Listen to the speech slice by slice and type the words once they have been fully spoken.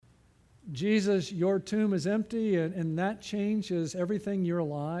Jesus, your tomb is empty, and that changes everything. You're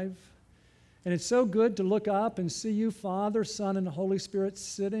alive. And it's so good to look up and see you, Father, Son, and Holy Spirit,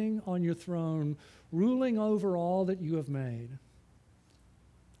 sitting on your throne, ruling over all that you have made.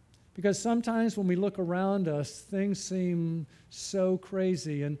 Because sometimes when we look around us, things seem so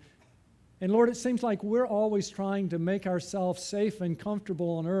crazy. And Lord, it seems like we're always trying to make ourselves safe and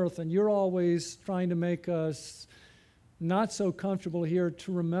comfortable on earth, and you're always trying to make us not so comfortable here,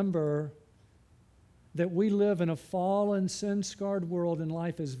 to remember that we live in a fallen, sin-scarred world, and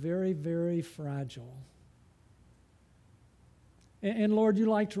life is very, very fragile. And Lord, you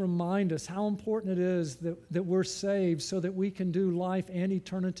like to remind us how important it is that we're saved so that we can do life and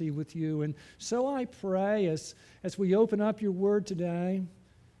eternity with you. And so I pray as we open up your word today,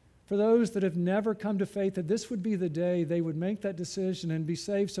 for those that have never come to faith, that this would be the day they would make that decision and be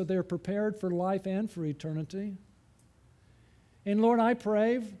saved so they're prepared for life and for eternity. And Lord, I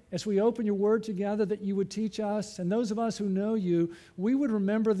pray as we open your word together that you would teach us, and those of us who know you, we would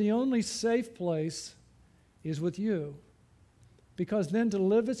remember the only safe place is with you. Because then to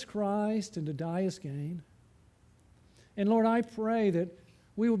live is Christ and to die is gain. And Lord, I pray that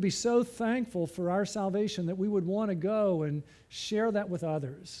we would be so thankful for our salvation that we would want to go and share that with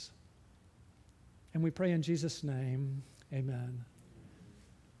others. And we pray in Jesus' name, amen.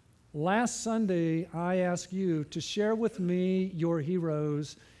 Last Sunday, I asked you to share with me your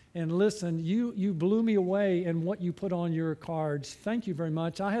heroes. And listen, you blew me away in what you put on your cards. Thank you very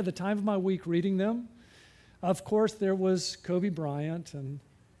much. I had the time of my week reading them. Of course, there was Kobe Bryant, and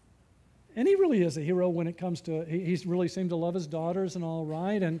he really is a hero when it comes to, he really seemed to love his daughters and all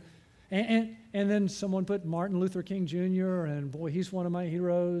right. And then someone put Martin Luther King Jr., and boy, he's one of my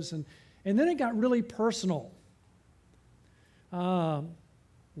heroes. And then it got really personal.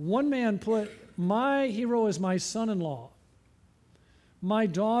 One man put, my hero is my son-in-law. My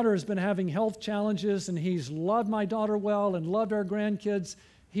daughter has been having health challenges, and he's loved my daughter well and loved our grandkids.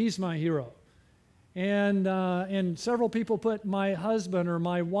 He's my hero. And several people put my husband or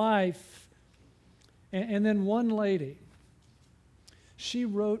my wife. And then one lady, she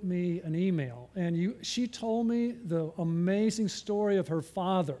wrote me an email, and she told me the amazing story of her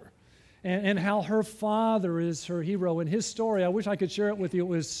father and how her father is her hero. And his story, I wish I could share it with you. It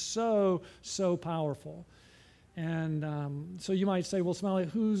was so, so powerful. And so you might say, well, Smiley,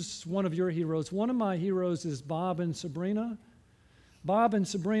 who's one of your heroes? One of my heroes is Bob and Sabrina. Bob and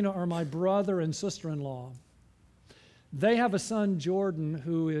Sabrina are my brother and sister-in-law. They have a son, Jordan,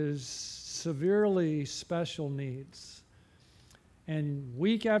 who is severely special needs. And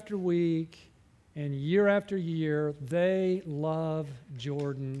week after week and year after year, they love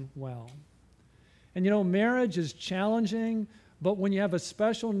Jordan well. And you know, marriage is challenging, but when you have a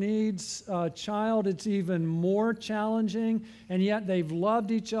special needs child, it's even more challenging, and yet they've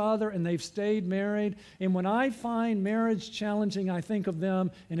loved each other and they've stayed married. And when I find marriage challenging, I think of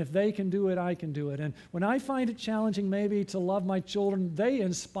them, and if they can do it, I can do it. And when I find it challenging maybe to love my children, they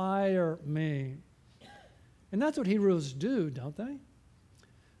inspire me. And that's what heroes do, don't they?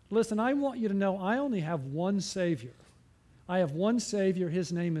 Listen, I want you to know I only have one Savior. I have one Savior.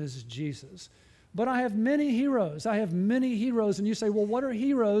 His name is Jesus. But I have many heroes. I have many heroes. And you say, well, what are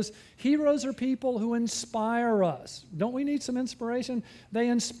heroes? Heroes are people who inspire us. Don't we need some inspiration? They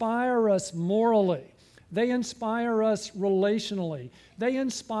inspire us morally. They inspire us relationally. They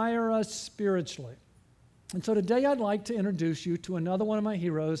inspire us spiritually. And so today I'd like to introduce you to another one of my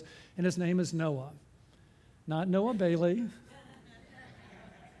heroes, and his name is Noah. Not Noah Bailey.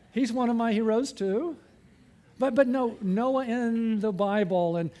 He's one of my heroes too. But no, Noah in the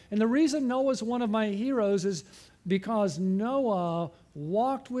Bible. And the reason Noah's one of my heroes is because Noah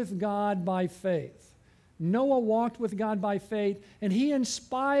walked with God by faith. Noah walked with God by faith, and he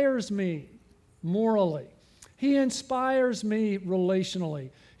inspires me morally. He inspires me relationally.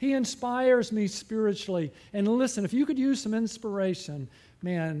 He inspires me spiritually. And listen, if you could use some inspiration,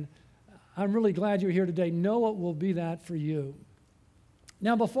 man, I'm really glad you're here today. Noah will be that for you.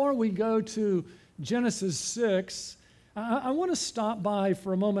 Now, before we go to Genesis 6, I want to stop by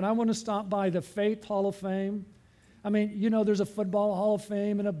for a moment. I want to stop by the Faith Hall of Fame. I mean, you know, there's a football Hall of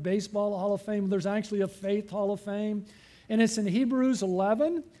Fame and a baseball Hall of Fame. There's actually a Faith Hall of Fame. And it's in Hebrews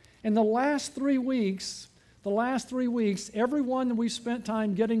 11. And the last 3 weeks, everyone that we've spent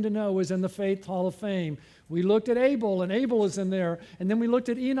time getting to know is in the Faith Hall of Fame. We looked at Abel, and Abel is in there. And then we looked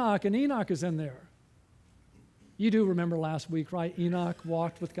at Enoch, and Enoch is in there. You do remember last week, right? Enoch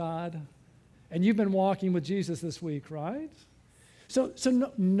walked with God. And you've been walking with Jesus this week, right? So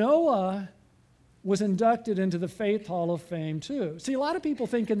Noah was inducted into the Faith Hall of Fame too. See, a lot of people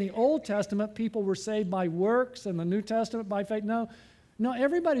think in the Old Testament people were saved by works and the New Testament by faith. No, No,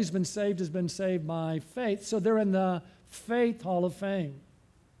 everybody's been saved has been saved by faith, so they're in the Faith Hall of Fame.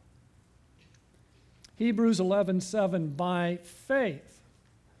 Hebrews 11:7, by faith,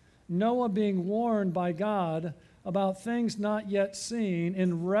 Noah being warned by God about things not yet seen,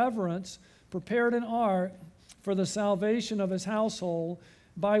 in reverence prepared an ark for the salvation of his household,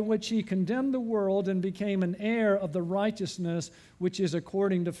 by which he condemned the world and became an heir of the righteousness which is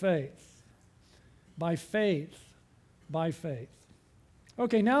according to faith. By faith, by faith.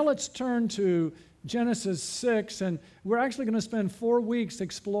 Okay, now let's turn to Genesis 6, and we're actually going to spend 4 weeks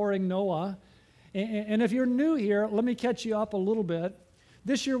exploring Noah. And if you're new here, let me catch you up a little bit.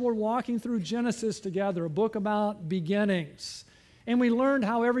 This year we're walking through Genesis together, a book about beginnings. And we learned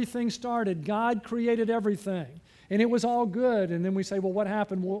how everything started. God created everything, and it was all good. And then we say, well, what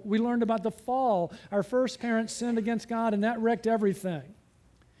happened? Well, we learned about the fall. Our first parents sinned against God, and that wrecked everything.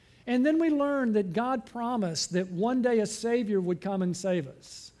 And then we learned that God promised that one day a Savior would come and save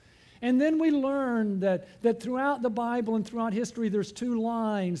us. And then we learned that throughout the Bible and throughout history, there's 2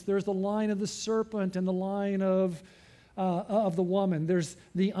 lines. There's the line of the serpent and the line of the woman. There's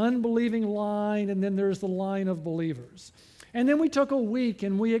the unbelieving line, and then there's the line of believers. And then we took a week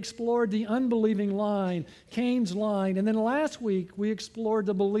and we explored the unbelieving line, Cain's line. And then last week we explored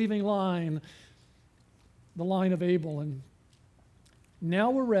the believing line, the line of Abel. And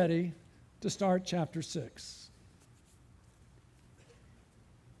now we're ready to start chapter 6.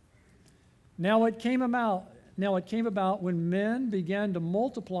 Now it came about when men began to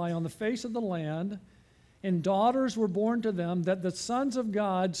multiply on the face of the land, and daughters were born to them, that the sons of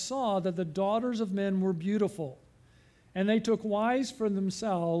God saw that the daughters of men were beautiful. And they took wives for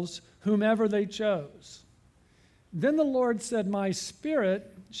themselves, whomever they chose. Then the Lord said, my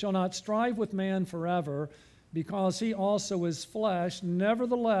spirit shall not strive with man forever, because he also is flesh.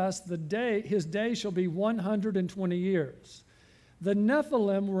 Nevertheless, his day shall be 120 years. The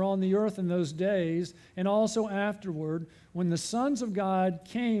Nephilim were on the earth in those days, and also afterward, when the sons of God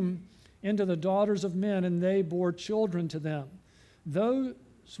came into the daughters of men, and they bore children to them. Those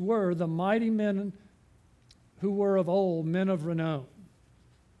were the mighty men who were of old, men of renown.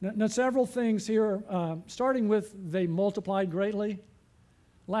 Now several things here, starting with they multiplied greatly.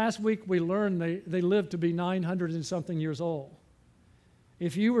 Last week we learned they lived to be 900 and something years old.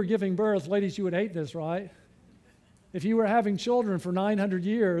 If you were giving birth, ladies, you would hate this, right? If you were having children for 900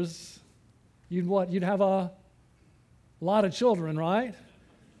 years, you'd have a lot of children, right?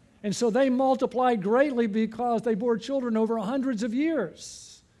 And so they multiplied greatly because they bore children over hundreds of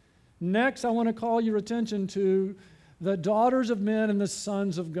years. Next, I want to call your attention to the daughters of men and the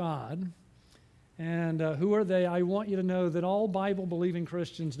sons of God. And who are they? I want you to know that all Bible-believing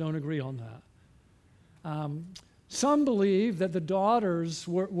Christians don't agree on that. Some believe that the daughters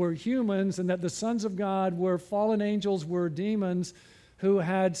were humans and that the sons of God were fallen angels, were demons who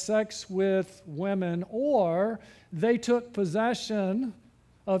had sex with women, or they took possession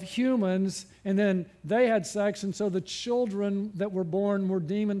of humans and then they had sex, and so the children that were born were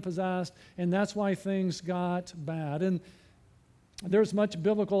demon-possessed, and that's why things got bad. And there's much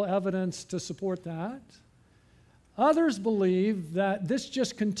biblical evidence to support that. Others believe that this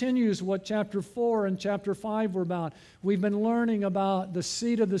just continues what chapter 4 and chapter 5 were about. We've been learning about the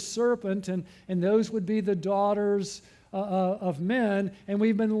seed of the serpent, and those would be the daughters of men, and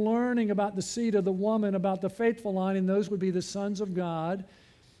we've been learning about the seed of the woman, about the faithful line, and those would be the sons of God.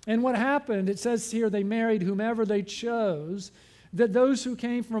 And what happened, it says here, they married whomever they chose, that those who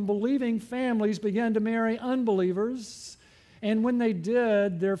came from believing families began to marry unbelievers. And when they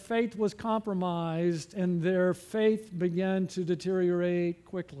did, their faith was compromised and their faith began to deteriorate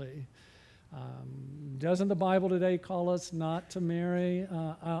quickly. Doesn't the Bible today call us not to marry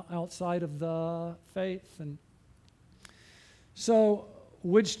outside of the faith? And so,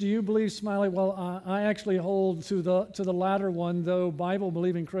 which do you believe, Smiley? Well, I actually hold to the latter one, though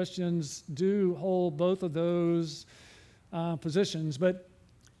Bible-believing Christians do hold both of those positions. But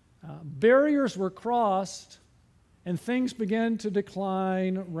barriers were crossed, and things began to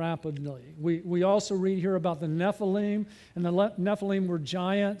decline rapidly. We also read here about the Nephilim, and the Nephilim were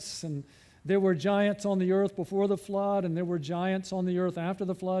giants, and there were giants on the earth before the flood, and there were giants on the earth after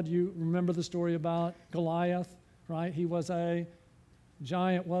the flood. You remember the story about Goliath, right? He was a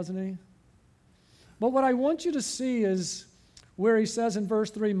giant, wasn't he? But what I want you to see is where he says in verse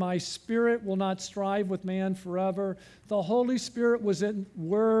 3, my spirit will not strive with man forever. The Holy Spirit was at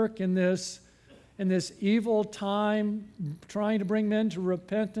work in this evil time, trying to bring men to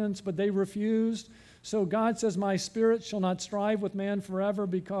repentance, but they refused. So God says, my spirit shall not strive with man forever,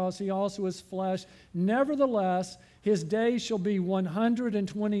 because he also is flesh. Nevertheless, his days shall be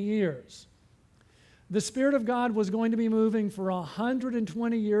 120 years. The Spirit of God was going to be moving for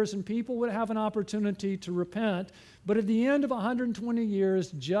 120 years, and people would have an opportunity to repent. But at the end of 120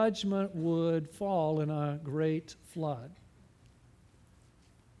 years, judgment would fall in a great flood.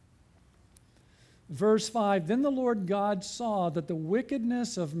 Verse 5, then the Lord God saw that the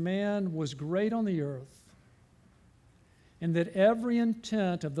wickedness of man was great on the earth, and that every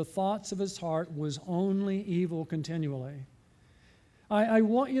intent of the thoughts of his heart was only evil continually. I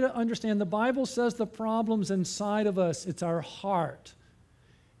want you to understand, the Bible says the problems inside of us, it's our heart.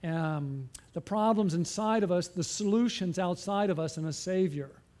 The problems inside of us, the solutions outside of us, and a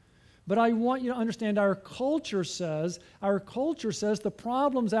Savior. But I want you to understand, our culture says the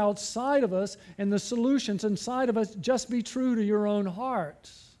problems outside of us and the solutions inside of us, just be true to your own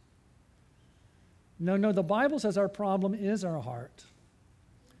heart. No, the Bible says our problem is our heart.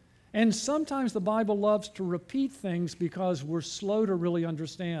 And sometimes the Bible loves to repeat things because we're slow to really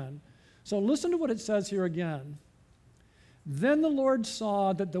understand. So listen to what it says here again. Then the Lord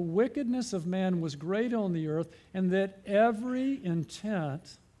saw that the wickedness of man was great on the earth, and that every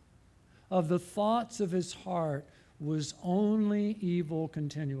intent of the thoughts of his heart was only evil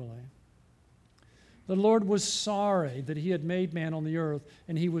continually. The Lord was sorry that he had made man on the earth,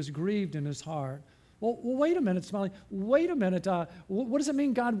 and he was grieved in his heart. Well, wait a minute, Smiley. Wait a minute. What does it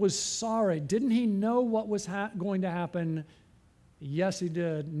mean God was sorry? Didn't he know what was going to happen? Yes, he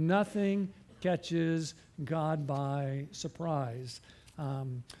did. Nothing catches God by surprise.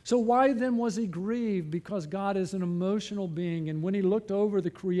 So why then was he grieved? Because God is an emotional being, and when he looked over the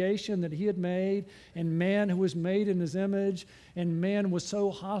creation that he had made, and man who was made in his image, and man was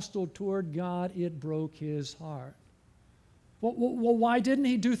so hostile toward God, it broke his heart. Well, why didn't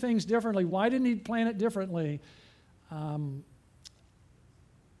he do things differently? Why didn't he plan it differently? I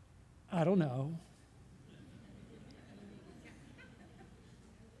don't know.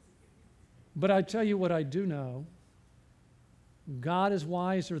 But I tell you what I do know. God is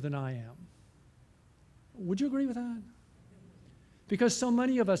wiser than I am. Would you agree with that? Because so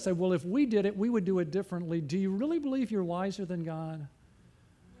many of us say, well, if we did it, we would do it differently. Do you really believe you're wiser than God?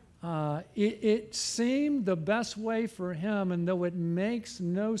 It seemed the best way for him, and though it makes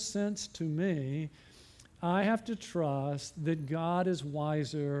no sense to me, I have to trust that God is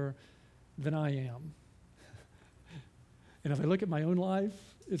wiser than I am. And if I look at my own life,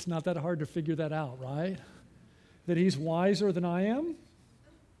 it's not that hard to figure that out, right? That he's wiser than I am?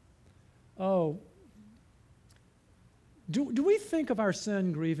 Oh, do we think of our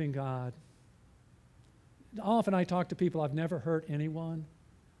sin grieving God? Often I talk to people, I've never hurt anyone,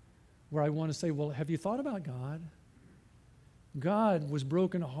 where I want to say, well, have you thought about God? God was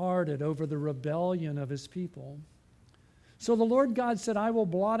brokenhearted over the rebellion of his people. So the Lord God said, I will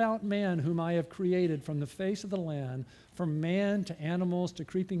blot out man whom I have created from the face of the land, from man to animals to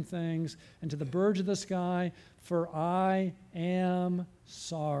creeping things, and to the birds of the sky, for I am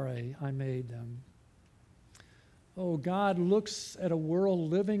sorry I made them. Oh, God looks at a world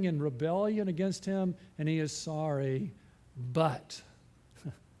living in rebellion against him, and he is sorry, but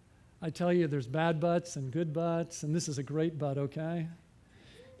I tell you, there's bad buts and good buts, and this is a great but, okay?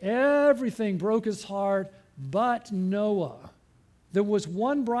 Everything broke his heart but Noah. There was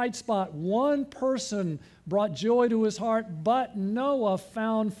one bright spot. One person brought joy to his heart, but Noah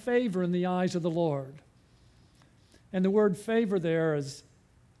found favor in the eyes of the Lord. And the word favor there is,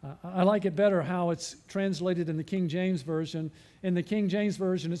 I like it better how it's translated in the King James Version. In the King James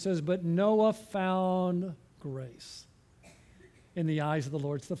Version, it says, but Noah found grace in the eyes of the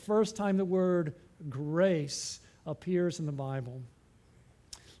Lord. It's the first time the word grace appears in the Bible.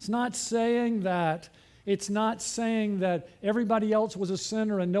 It's not saying that everybody else was a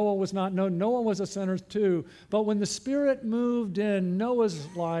sinner and Noah was not. No, Noah was a sinner too. But when the Spirit moved in Noah's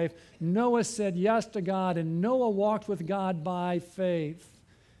life, Noah said yes to God, and Noah walked with God by faith.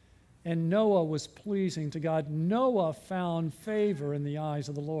 And Noah was pleasing to God. Noah found favor in the eyes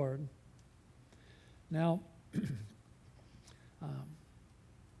of the Lord. Now,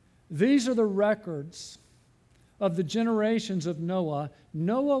 these are the records of the generations of Noah.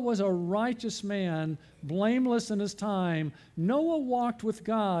 Noah was a righteous man, blameless in his time. Noah walked with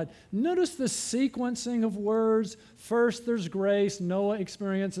God. Notice the sequencing of words. First, there's grace. Noah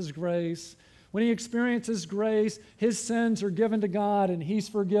experiences grace. When he experiences grace, his sins are given to God, and he's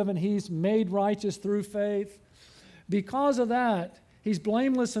forgiven. He's made righteous through faith. Because of that, he's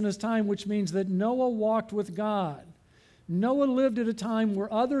blameless in his time, which means that Noah walked with God. Noah lived at a time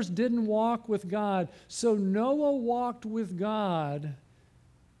where others didn't walk with God. So Noah walked with God,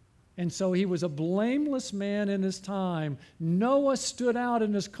 and so he was a blameless man in his time. Noah stood out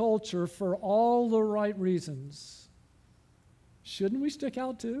in his culture for all the right reasons. Shouldn't we stick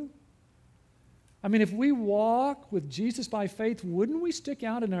out too? I mean, if we walk with Jesus by faith, wouldn't we stick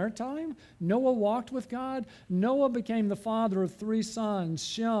out in our time? Noah walked with God. Noah became the father of 3 sons,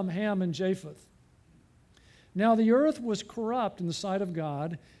 Shem, Ham, and Japheth. Now the earth was corrupt in the sight of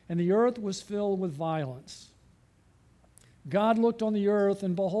God, and the earth was filled with violence. God looked on the earth,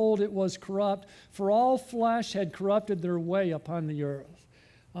 and behold, it was corrupt, for all flesh had corrupted their way upon the earth.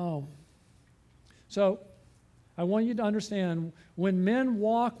 So I want you to understand, when men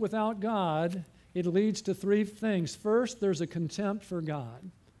walk without God, it leads to 3 things. First, there's a contempt for God.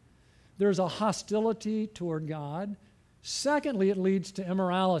 There's a hostility toward God. Secondly, it leads to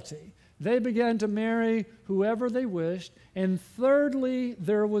immorality. They began to marry whoever they wished. And thirdly,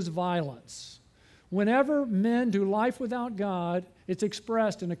 there was violence. Whenever men do life without God, it's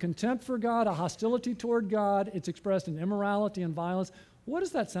expressed in a contempt for God, a hostility toward God. It's expressed in immorality and violence. What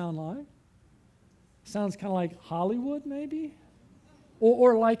does that sound like? Sounds kind of like Hollywood, maybe?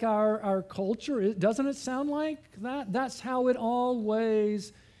 Or like our culture. Doesn't it sound like that? That's how it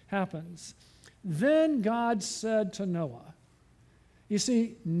always happens. Then God said to Noah, you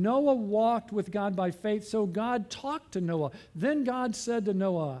see, Noah walked with God by faith, so God talked to Noah. Then God said to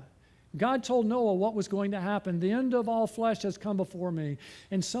Noah, God told Noah what was going to happen. The end of all flesh has come before me.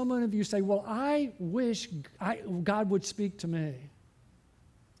 And some of you say, well, I wish God would speak to me.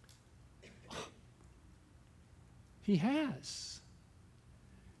 He has.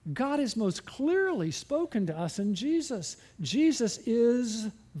 God has most clearly spoken to us in Jesus. Jesus is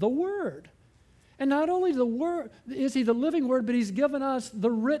the Word. And not only the Word, is He the living Word, but He's given us the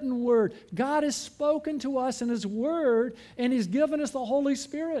written Word. God has spoken to us in His Word, and He's given us the Holy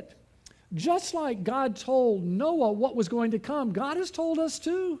Spirit. Just like God told Noah what was going to come, God has told us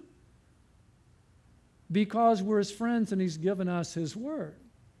too. Because we're His friends and He's given us His Word.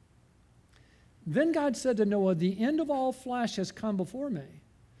 Then God said to Noah, the end of all flesh has come before me.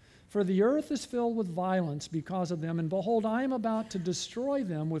 For the earth is filled with violence because of them, and behold, I am about to destroy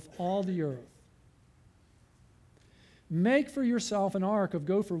them with all the earth. Make for yourself an ark of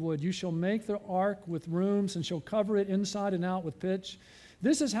gopher wood. You shall make the ark with rooms, and shall cover it inside and out with pitch.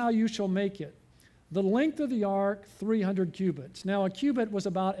 This is how you shall make it. The length of the ark, 300 cubits. Now, a cubit was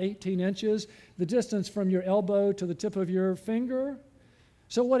about 18 inches, the distance from your elbow to the tip of your finger.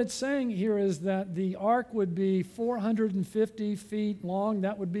 So what it's saying here is that the ark would be 450 feet long.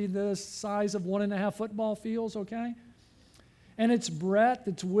 That would be the size of 1.5 football fields, okay? And its breadth,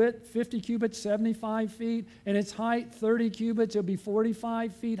 its width, 50 cubits, 75 feet. And its height, 30 cubits. It would be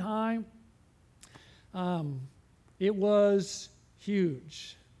 45 feet high. It was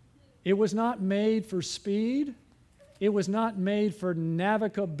huge. It was not made for speed. It was not made for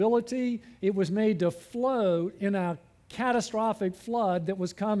navigability. It was made to float in a catastrophic flood that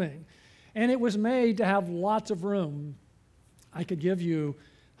was coming. And it was made to have lots of room. I could give you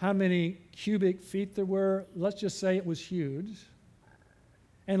how many cubic feet there were. Let's just say it was huge.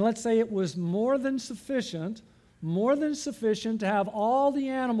 And let's say it was more than sufficient to have all the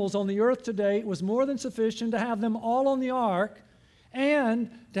animals on the earth today. It was more than sufficient to have them all on the ark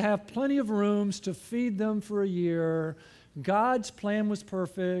and to have plenty of rooms to feed them for a year. God's plan was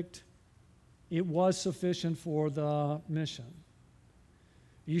perfect. It was sufficient for the mission.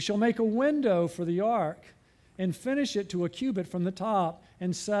 You shall make a window for the ark and finish it to a cubit from the top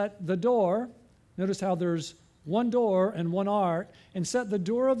and set the door. Notice how there's one door and one ark, and set the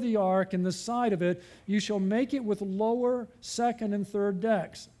door of the ark in the side of it. You shall make it with lower, second, and third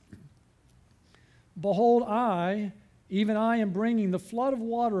decks. Behold, even I am bringing the flood of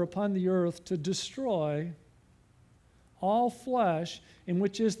water upon the earth to destroy all flesh, in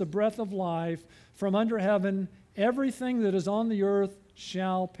which is the breath of life, from under heaven. Everything that is on the earth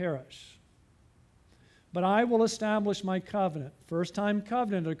shall perish. But I will establish my covenant. First time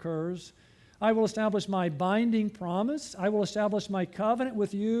covenant occurs. I will establish my binding promise. I will establish my covenant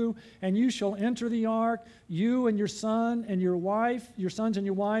with you, and you shall enter the ark, you and your son and your wife, your sons and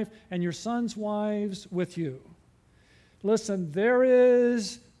your wife, and your sons' wives with you. Listen, there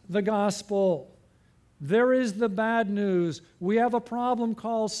is the gospel. There is the bad news. We have a problem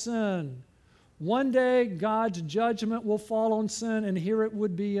called sin. One day, God's judgment will fall on sin, and here it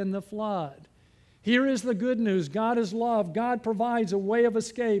would be in the flood. Here is the good news. God is love. God provides a way of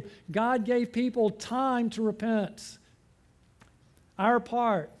escape. God gave people time to repent. Our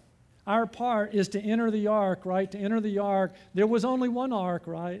part is to enter the ark, right? To enter the ark. There was only one ark,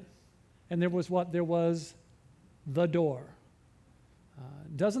 right? And there was what? There was the door.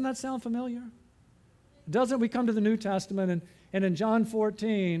 Doesn't that sound familiar? Doesn't we come to the New Testament, and in John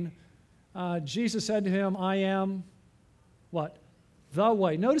 14, Jesus said to him, I am what? The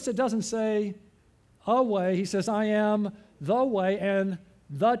way. Notice it doesn't say a way. He says, I am the way and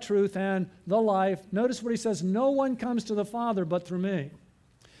the truth, and the life. Notice what he says, no one comes to the Father but through me.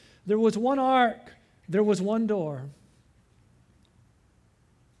 There was one ark, there was one door.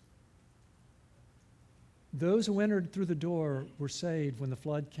 Those who entered through the door were saved when the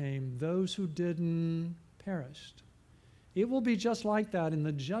flood came. Those who didn't perished. It will be just like that in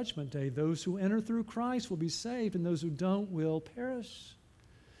the judgment day. Those who enter through Christ will be saved, and those who don't will perish.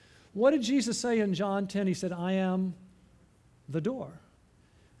 What did Jesus say in John 10? He said, I am the door.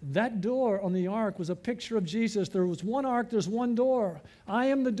 That door on the ark was a picture of Jesus. There was one ark, there's one door. I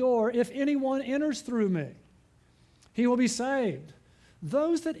am the door. If anyone enters through me, he will be saved.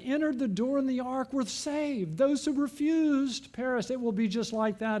 Those that entered the door in the ark were saved. Those who refused perished. It will be just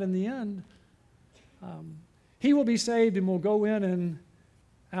like that in the end. He will be saved and will go in and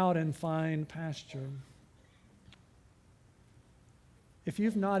out and find pasture. If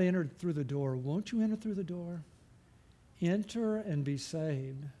you've not entered through the door, won't you enter through the door? Enter and be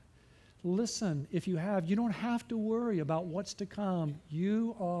saved. Listen, if you have, you don't have to worry about what's to come.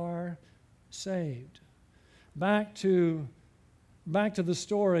 You are saved. Back to the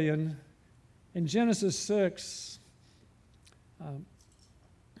story in Genesis 6.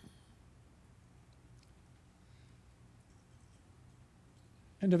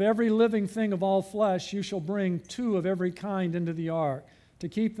 And of every living thing of all flesh you shall bring 2 of every kind into the ark, to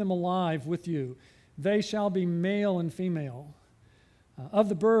keep them alive with you. They shall be male and female. Of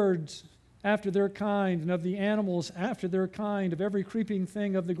the birds after their kind, and of the animals after their kind, of every creeping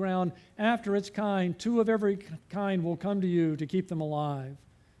thing of the ground after its kind, 2 of every kind will come to you to keep them alive.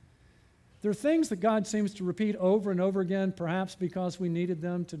 There are things that God seems to repeat over and over again, perhaps because we needed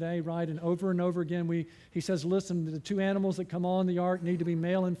them today, right? And over again, he says, listen, the 2 animals that come on the ark need to be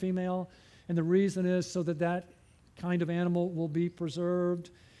male and female. And the reason is so that kind of animal will be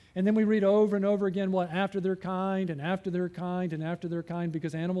preserved. And then we read over and over again, what? After their kind, and after their kind, and after their kind,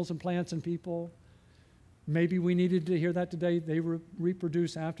 because animals and plants and people, maybe we needed to hear that today. They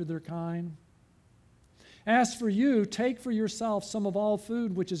reproduce after their kind. As for you, take for yourself some of all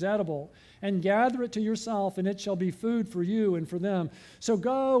food which is edible, and gather it to yourself, and it shall be food for you and for them. So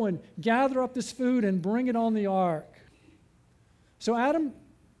go and gather up this food and bring it on the ark. So Adam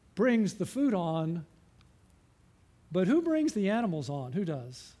brings the food on, but who brings the animals on? Who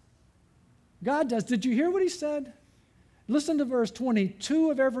does? God does. Did you hear what he said? Listen to verse 20.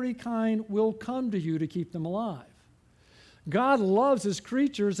 2 of every kind will come to you to keep them alive. God loves his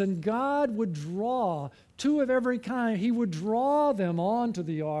creatures, and God would draw 2 of every kind. He would draw them onto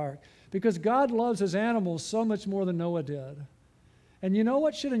the ark because God loves his animals so much more than Noah did. And you know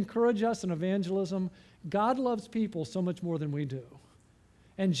what should encourage us in evangelism? God loves people so much more than we do.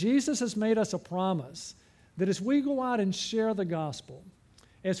 And Jesus has made us a promise that as we go out and share the gospel,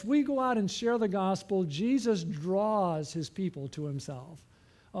 Jesus draws his people to himself.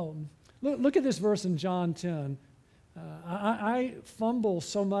 Oh, look at this verse in John 10. I fumble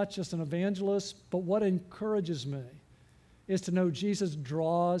so much as an evangelist, but what encourages me is to know Jesus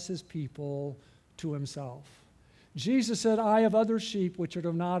draws his people to himself. Jesus said, I have other sheep which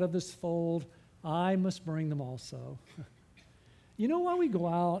are not of this fold. I must bring them also. You know why we go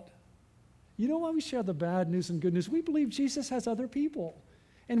out? You know why we share the bad news and good news? We believe Jesus has other people.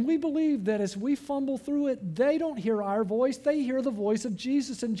 And we believe that as we fumble through it, they don't hear our voice. They hear the voice of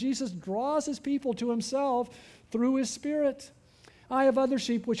Jesus, and Jesus draws his people to himself through his Spirit. I have other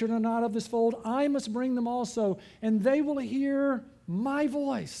sheep which are not of this fold. I must bring them also, and they will hear my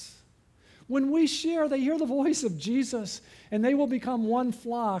voice. When we share, they hear the voice of Jesus, and they will become one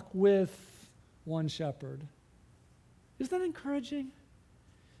flock with one shepherd. Isn't that encouraging?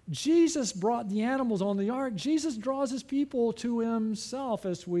 Jesus brought the animals on the ark. Jesus draws his people to himself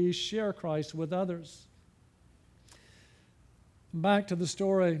as we share Christ with others. Back to the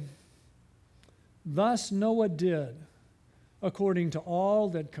story. Thus Noah did according to all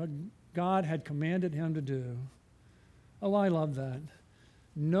that God had commanded him to do. Oh, I love that.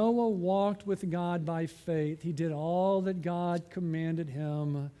 Noah walked with God by faith. He did all that God commanded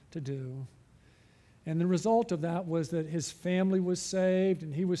him to do. And the result of that was that his family was saved,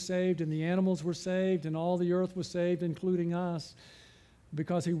 and he was saved, and the animals were saved, and all the earth was saved, including us,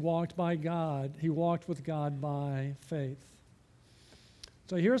 because he walked by God. He walked with God by faith.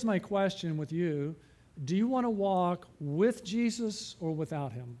 So here's my question with you. Do you want to walk with Jesus or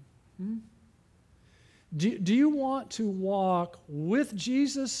without him? Do you want to walk with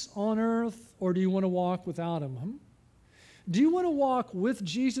Jesus on earth, or do you want to walk without him? Do you want to walk with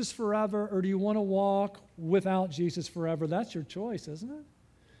Jesus forever, or do you want to walk without Jesus forever? That's your choice, isn't it?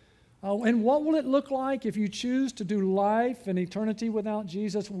 And what will it look like if you choose to do life and eternity without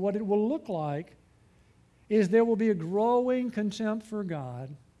Jesus? What it will look like is there will be a growing contempt for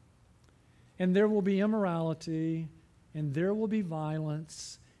God, and there will be immorality, and there will be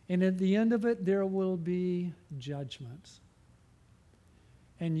violence, and at the end of it, there will be judgment.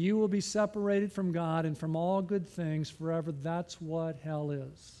 And you will be separated from God and from all good things forever. That's what hell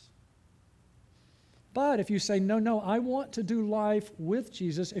is. But if you say, no, I want to do life with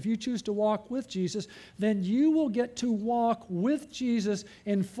Jesus, if you choose to walk with Jesus, then you will get to walk with Jesus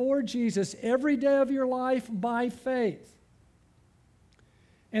and for Jesus every day of your life by faith.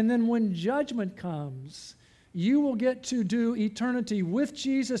 And then when judgment comes, you will get to do eternity with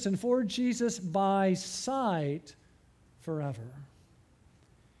Jesus and for Jesus by sight forever.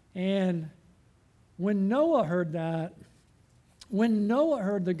 And when Noah heard that, when Noah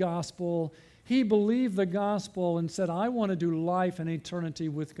heard the gospel, he believed the gospel and said, I want to do life and eternity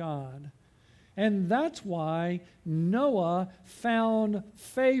with God. And that's why Noah found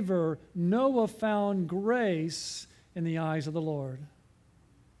favor. Noah found grace in the eyes of the Lord.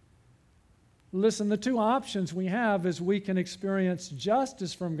 Listen, the two options we have is we can experience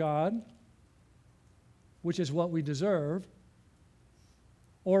justice from God, which is what we deserve,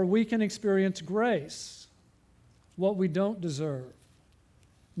 or we can experience grace, what we don't deserve.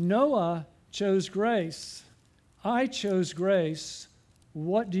 Noah chose grace. I chose grace.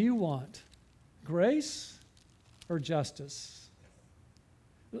 What do you want? Grace or justice?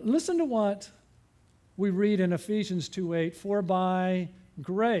 Listen to what we read in Ephesians 2:8. For by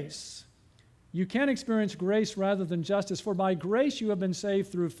grace, you can experience grace rather than justice. For by grace you have been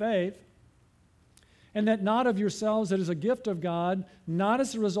saved through faith, and that not of yourselves, it is a gift of God, not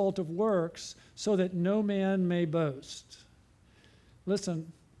as a result of works, so that no man may boast.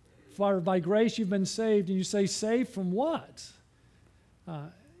 Listen, for by grace you've been saved, and you say, saved from what?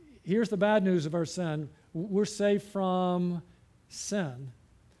 Here's the bad news of our sin. We're saved from sin.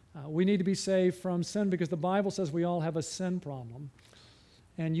 We need to be saved from sin because the Bible says we all have a sin problem.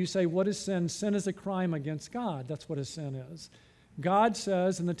 And you say, what is sin? Sin is a crime against God. That's what a sin is. God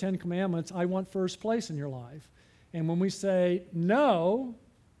says in the Ten Commandments, I want first place in your life. And when we say no,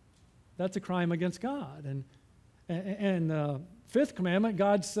 that's a crime against God. And the fifth commandment,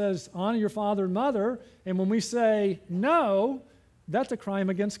 God says, honor your father and mother. And when we say no, that's a crime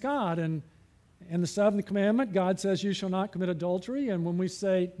against God. And in the seventh commandment, God says, you shall not commit adultery. And when we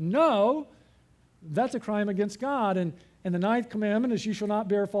say no, that's a crime against God. And the ninth commandment is you shall not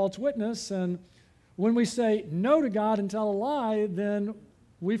bear false witness. And when we say no to God and tell a lie, then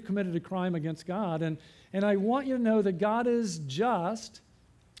we've committed a crime against God. And I want you to know that God is just.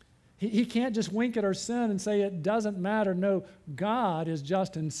 He can't just wink at our sin and say it doesn't matter. No, God is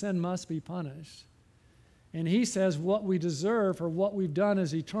just and sin must be punished. And he says what we deserve or what we've done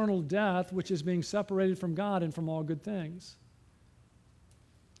is eternal death, which is being separated from God and from all good things.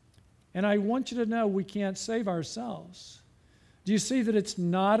 And I want you to know we can't save ourselves. Do you see that it's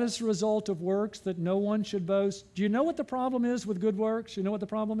not as a result of works that no one should boast? Do you know what the problem is with good works? You know what the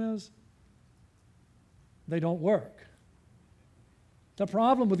problem is? They don't work. The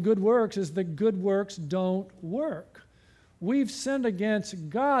problem with good works is that good works don't work. We've sinned against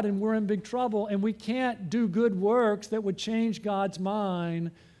God and we're in big trouble, and we can't do good works that would change God's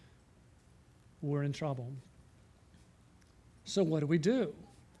mind. We're in trouble. So what do?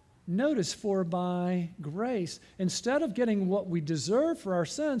 Notice, for by grace, instead of getting what we deserve for our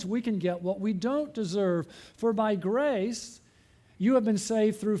sins, we can get what we don't deserve. For by grace, you have been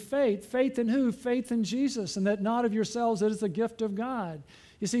saved through faith. Faith in who? Faith in Jesus, and that not of yourselves, it is the gift of God.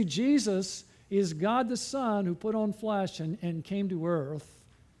 You see, Jesus is God the Son who put on flesh and came to earth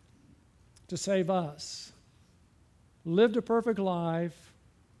to save us, lived a perfect life,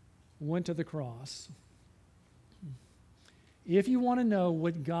 went to the cross. If you want to know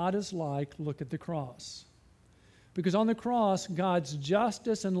what God is like, look at the cross. Because on the cross, God's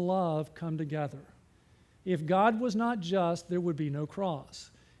justice and love come together. If God was not just, there would be no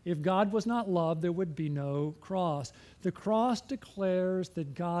cross. If God was not love, there would be no cross. The cross declares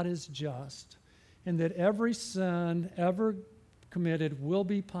that God is just and that every sin ever committed will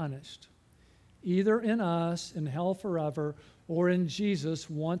be punished, either in us, in hell forever, or in Jesus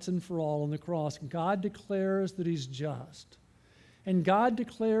once and for all on the cross. God declares that he's just. And God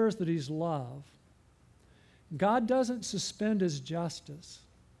declares that he's love. God doesn't suspend his justice.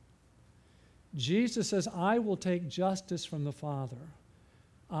 Jesus says, I will take justice from the Father.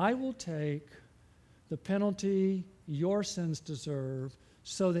 I will take the penalty your sins deserve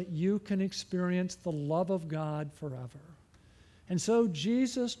so that you can experience the love of God forever. And so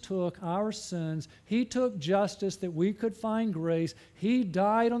Jesus took our sins. He took justice that we could find grace. He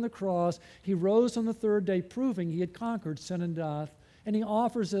died on the cross. He rose on the third day, proving he had conquered sin and death. And he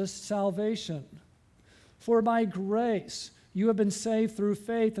offers us salvation. For by grace you have been saved through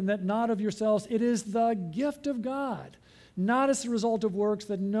faith, and that not of yourselves. It is the gift of God, not as the result of works,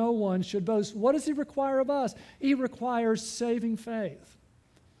 that no one should boast. What does he require of us? He requires saving faith.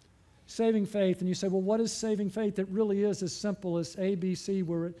 Saving faith. And you say, well, what is saving faith? It really is as simple as ABC,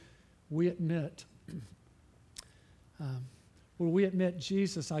 where we admit. Where we admit,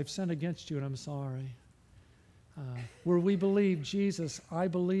 Jesus, I've sinned against you and I'm sorry. Where we believe, Jesus, I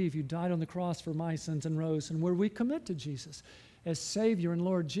believe you died on the cross for my sins and rose. And where we commit to Jesus as Savior and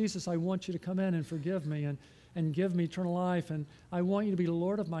Lord, Jesus, I want you to come in and forgive me and give me eternal life. And I want you to be the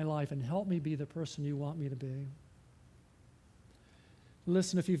Lord of my life and help me be the person you want me to be.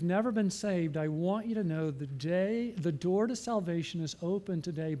 Listen, if you've never been saved, I want you to know the door to salvation is open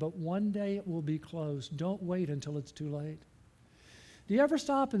today, but one day it will be closed. Don't wait until it's too late. Do you ever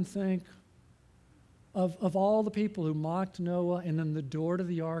stop and think of all the people who mocked Noah, and then the door to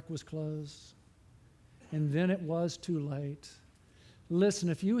the ark was closed, and then it was too late? Listen,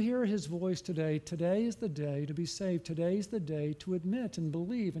 if you hear his voice today, today is the day to be saved. Today is the day to admit and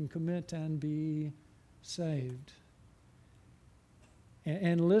believe and commit and be saved.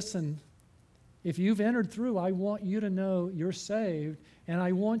 And listen, if you've entered through, I want you to know you're saved, and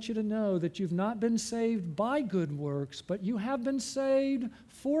I want you to know that you've not been saved by good works, but you have been saved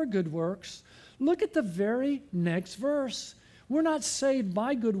for good works. Look at the very next verse. We're not saved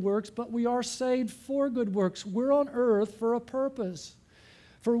by good works, but we are saved for good works. We're on earth for a purpose.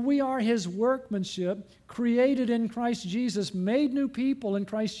 For we are his workmanship, created in Christ Jesus, made new people in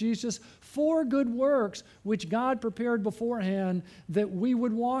Christ Jesus for good works, which God prepared beforehand that we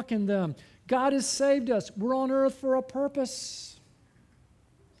would walk in them. God has saved us. We're on earth for a purpose.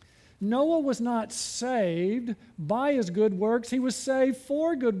 Noah was not saved by his good works. He was saved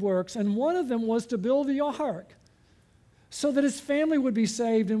for good works, and one of them was to build the ark so that his family would be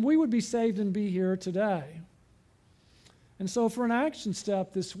saved and we would be saved and be here today. And so for an action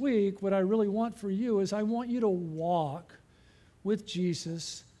step this week, what I really want for you is I want you to walk with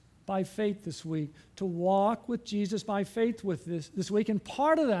Jesus by faith this week, to walk with Jesus by faith with this week. And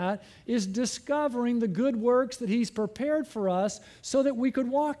part of that is discovering the good works that he's prepared for us so that we could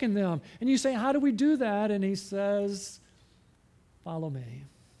walk in them. And you say, how do we do that? And he says, follow me.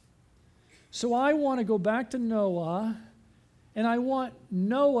 So I want to go back to Noah, and I want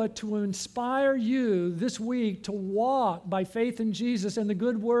Noah to inspire you this week to walk by faith in Jesus and the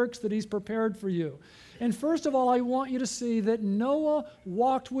good works that he's prepared for you. And first of all, I want you to see that Noah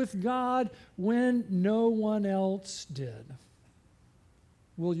walked with God when no one else did.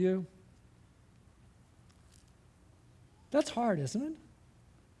 Will you? That's hard, isn't it?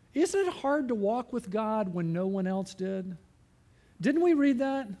 Isn't it hard to walk with God when no one else did? Didn't we read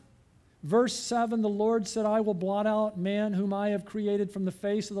that? Verse 7, the Lord said, I will blot out man whom I have created from the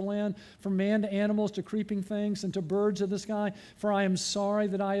face of the land, from man to animals to creeping things and to birds of the sky, for I am sorry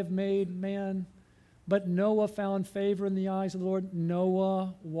that I have made man. But Noah found favor in the eyes of the Lord.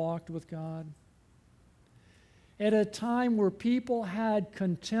 Noah walked with God. At a time where people had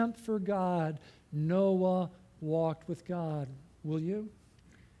contempt for God, Noah walked with God. Will you?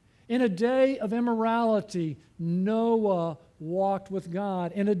 In a day of immorality, Noah walked with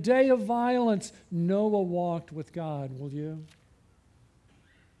God. In a day of violence, Noah walked with God. Will you?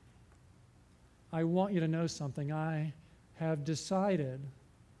 I want you to know something. I have decided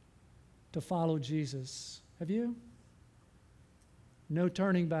to follow Jesus. Have you? No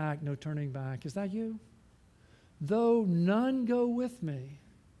turning back, no turning back. Is that you? Though none go with me,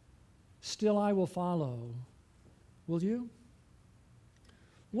 still I will follow. Will you?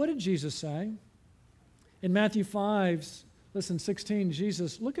 What did Jesus say? In Matthew 5, 16,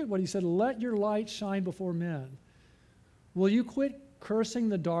 Jesus, look at what he said, let your light shine before men. Will you quit cursing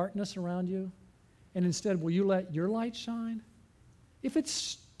the darkness around you? And instead, will you let your light shine? If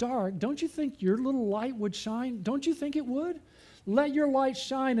it's dark, don't you think your little light would shine? Don't you think it would? Let your light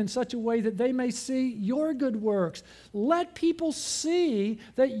shine in such a way that they may see your good works. Let people see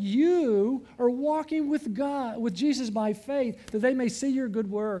that you are walking with God, with Jesus by faith, that they may see your good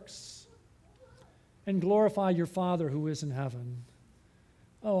works and glorify your Father who is in heaven.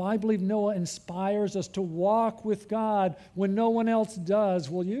 Oh, I believe Noah inspires us to walk with God when no one else does.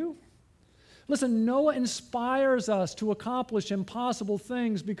 Will you? Listen, Noah inspires us to accomplish impossible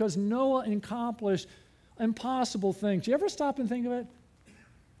things because Noah accomplished impossible things. You ever stop and think of it?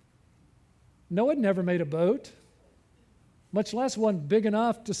 Noah had never made a boat, much less one big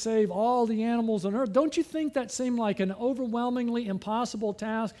enough to save all the animals on earth. Don't you think that seemed like an overwhelmingly impossible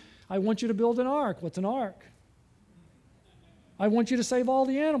task? I want you to build an ark. What's an ark? I want you to save all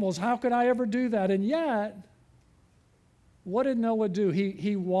the animals. How could I ever do that? And yet, what did Noah do?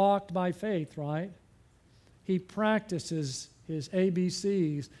 He walked by faith, right? he practiced his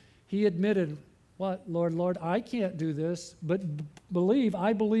ABCs. He admitted, what, Lord, I can't do this, but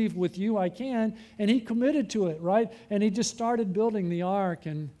I believe with you I can. And he committed to it, right? And he just started building the ark.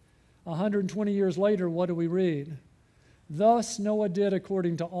 And 120 years later, what do we read? Thus Noah did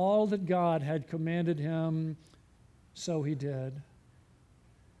according to all that God had commanded him, so he did.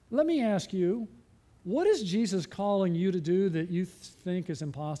 Let me ask you, what is Jesus calling you to do that you think is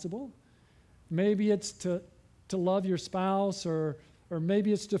impossible? Maybe it's to love your spouse, or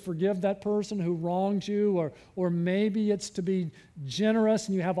maybe it's to forgive that person who wronged you, or maybe it's to be generous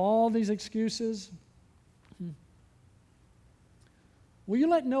and you have all these excuses. Will you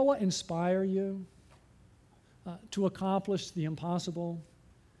let Noah inspire you to accomplish the impossible,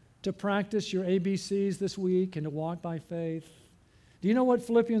 to practice your ABCs this week and to walk by faith? Do you know what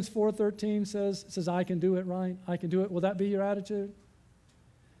Philippians 4:13 says? It says, I can do it, right? I can do it. Will that be your attitude?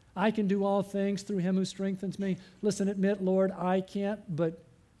 I can do all things through him who strengthens me. Listen, admit, Lord, I can't, but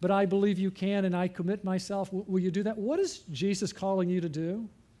I believe you can, and I commit myself. Will you do that? What is Jesus calling you to do?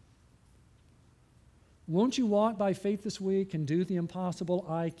 Won't you walk by faith this week and do the impossible?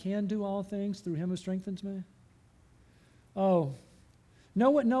 I can do all things through him who strengthens me. Oh,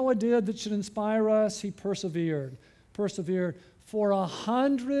 know what Noah did that should inspire us? He persevered. For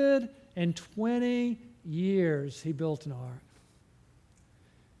 120 years he built an ark,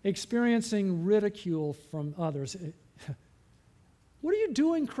 experiencing ridicule from others. What are you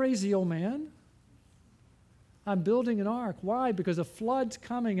doing, crazy old man? I'm building an ark. Why? Because a flood's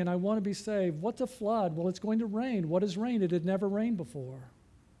coming and I want to be saved. What's a flood? Well, it's going to rain. What is rain? It had never rained before.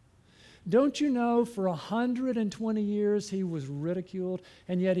 Don't you know for 120 years he was ridiculed,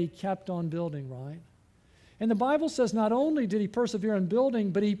 and yet he kept on building, right? And the Bible says not only did he persevere in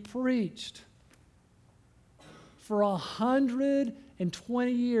building, but he preached for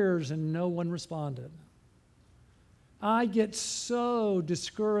 120 years and no one responded. I get so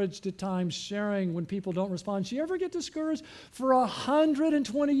discouraged at times sharing when people don't respond. Do you ever get discouraged? For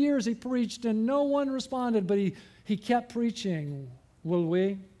 120 years he preached and no one responded, but he kept preaching. Will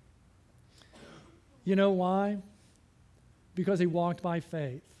we? You know why? Because he walked by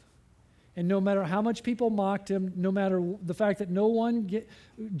faith. And no matter how much people mocked him, no matter the fact that no one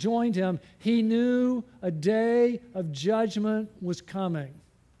joined him, he knew a day of judgment was coming.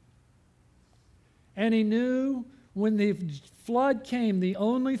 And he knew when the flood came, the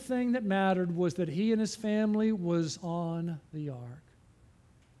only thing that mattered was that he and his family was on the ark.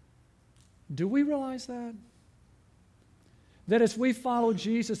 Do we realize that? That as we follow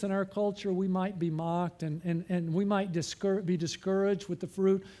Jesus in our culture, we might be mocked and we might be discouraged with the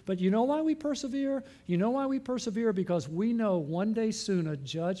fruit. But you know why we persevere? You know why we persevere? Because we know one day soon a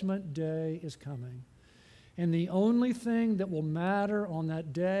judgment day is coming. And the only thing that will matter on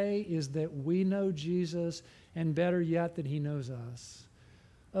that day is that we know Jesus, and better yet, that he knows us.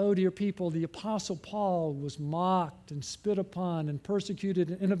 Oh, dear people, the Apostle Paul was mocked and spit upon and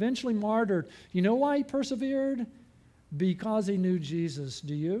persecuted and eventually martyred. You know why he persevered? Because he knew Jesus.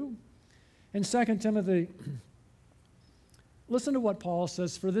 Do you? In 2 Timothy, listen to what Paul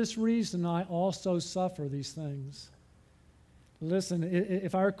says. For this reason I also suffer these things. Listen,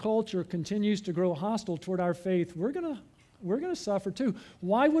 if our culture continues to grow hostile toward our faith, we're going to suffer too.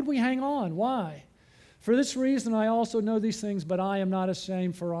 Why would we hang on? Why? For this reason I also know these things, but I am not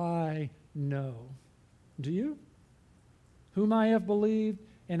ashamed, for I know. Do you? Whom I have believed,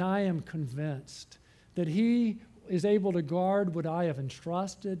 and I am convinced that he is able to guard what I have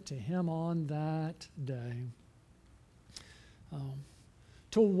entrusted to him on that day.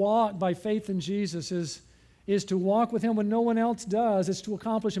 To walk by faith in Jesus is to walk with him when no one else does. It's to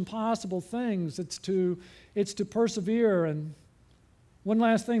accomplish impossible things. It's to persevere. And one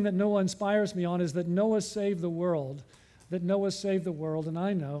last thing that Noah inspires me on is that Noah saved the world. That Noah saved the world. And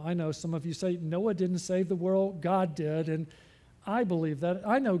I know some of you say Noah didn't save the world, God did. And I believe that.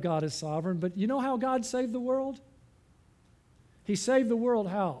 I know God is sovereign, but you know how God saved the world? He saved the world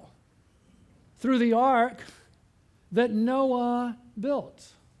how? Through the ark that Noah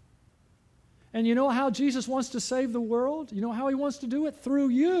built. And you know how Jesus wants to save the world? You know how he wants to do it? Through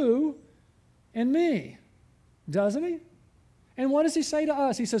you and me. Doesn't he? And what does he say to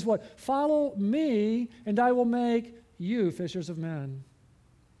us? He says what? Follow me and I will make you fishers of men.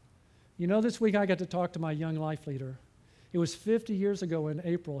 You know, this week I got to talk to my young life leader. It was 50 years ago in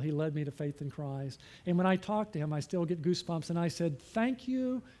April he led me to faith in Christ. And when I talk to him, I still get goosebumps. And I said, thank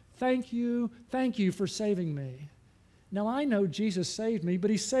you for saving me. Now, I know Jesus saved me, but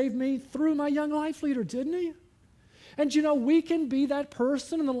he saved me through my young life leader, didn't he? And you know, we can be that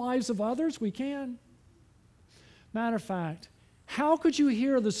person in the lives of others. We can. Matter of fact, how could you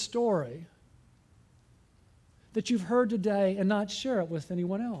hear the story that you've heard today and not share it with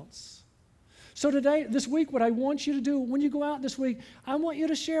anyone else? So this week, what I want you to do, when you go out this week, I want you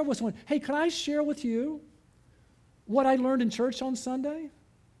to share with someone, hey, can I share with you what I learned in church on Sunday?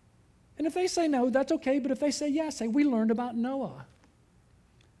 And if they say no, that's okay, but if they say yes, say, we learned about Noah.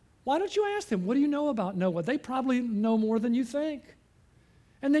 Why don't you ask them, what do you know about Noah? They probably know more than you think.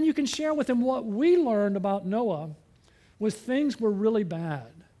 And then you can share with them what we learned about Noah was things were really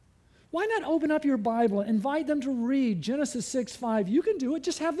bad. Why not open up your Bible and invite them to read Genesis 6:5? You can do it.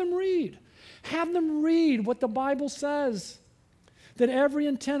 Just have them read. Have them read what the Bible says, that every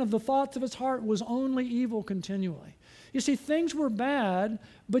intent of the thoughts of his heart was only evil continually. You see, things were bad,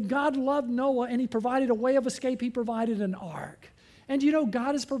 but God loved Noah, and he provided a way of escape. He provided an ark. And you know,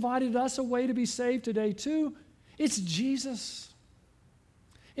 God has provided us a way to be saved today, too. It's Jesus.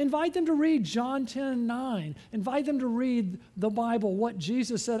 Invite them to read John 10:9. Invite them to read the Bible, what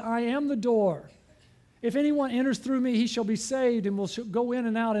Jesus said, I am the door. If anyone enters through me, he shall be saved and will go in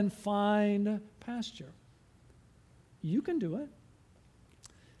and out and find pasture. You can do it.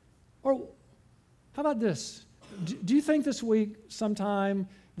 Or how about this? Do you think this week sometime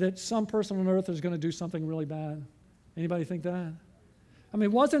that some person on earth is going to do something really bad? Anybody think that? I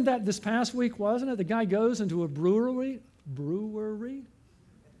mean, wasn't that this past week, wasn't it? The guy goes into a brewery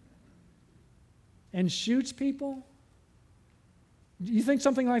and shoots people? Do you think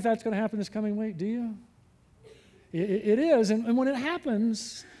something like that's going to happen this coming week? Do you? It is. And when it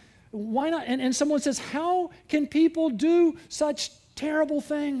happens, why not? And someone says, how can people do such terrible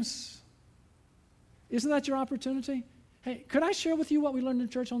things? Isn't that your opportunity? Hey, could I share with you what we learned in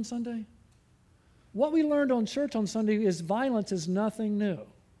church on Sunday? What we learned on church on Sunday is violence is nothing new.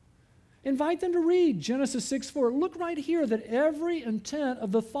 Invite them to read Genesis 6:4. Look right here that every intent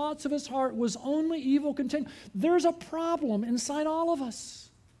of the thoughts of his heart was only evil continually. There's a problem inside all of us.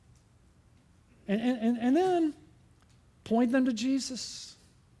 And then point them to Jesus.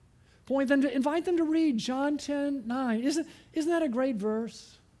 Invite them to read John 10:9. Isn't that a great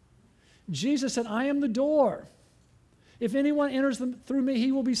verse? Jesus said, I am the door. If anyone enters through me,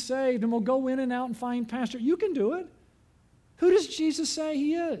 he will be saved and will go in and out and find pasture. You can do it. Who does Jesus say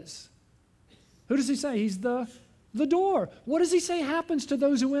he is? Who does he say? He's the door. What does he say happens to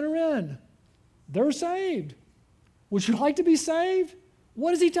those who enter in? They're saved. Would you like to be saved?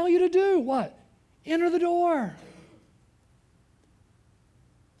 What does he tell you to do? What? Enter the door.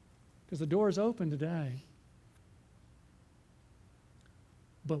 Because the door is open today.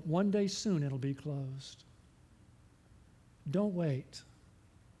 But one day soon it'll be closed. Don't wait.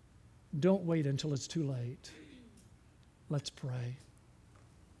 Don't wait until it's too late. Let's pray.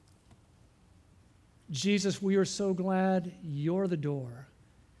 Jesus, we are so glad you're the door.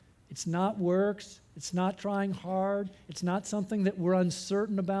 It's not works. It's not trying hard. It's not something that we're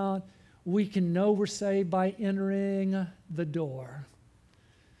uncertain about. We can know we're saved by entering the door.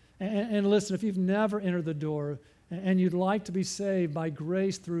 And listen, if you've never entered the door and you'd like to be saved by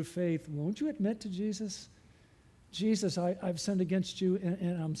grace through faith, won't you admit to Jesus, Jesus, I've sinned against you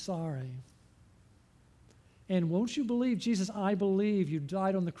and I'm sorry. And won't you believe, Jesus, I believe you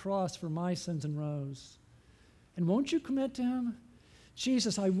died on the cross for my sins and rose. And won't you commit to him?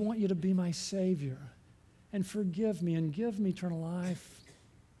 Jesus, I want you to be my Savior and forgive me and give me eternal life.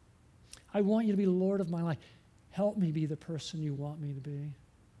 I want you to be Lord of my life. Help me be the person you want me to be.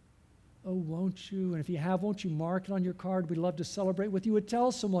 Oh, won't you? And if you have, won't you mark it on your card? We'd love to celebrate with you.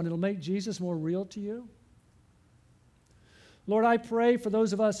 Tell someone. It'll make Jesus more real to you. Lord, I pray for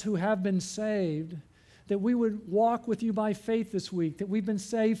those of us who have been saved that we would walk with you by faith this week, that we've been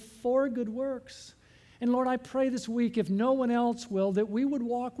saved for good works. And Lord, I pray this week, if no one else will, that we would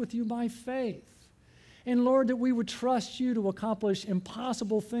walk with you by faith. And Lord, that we would trust you to accomplish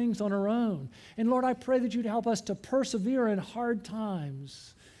impossible things on our own. And Lord, I pray that you'd help us to persevere in hard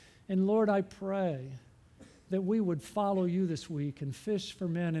times. And Lord, I pray that we would follow you this week and fish for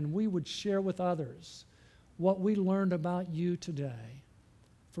men, and we would share with others what we learned about you today.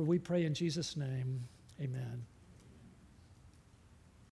 For we pray in Jesus' name, amen.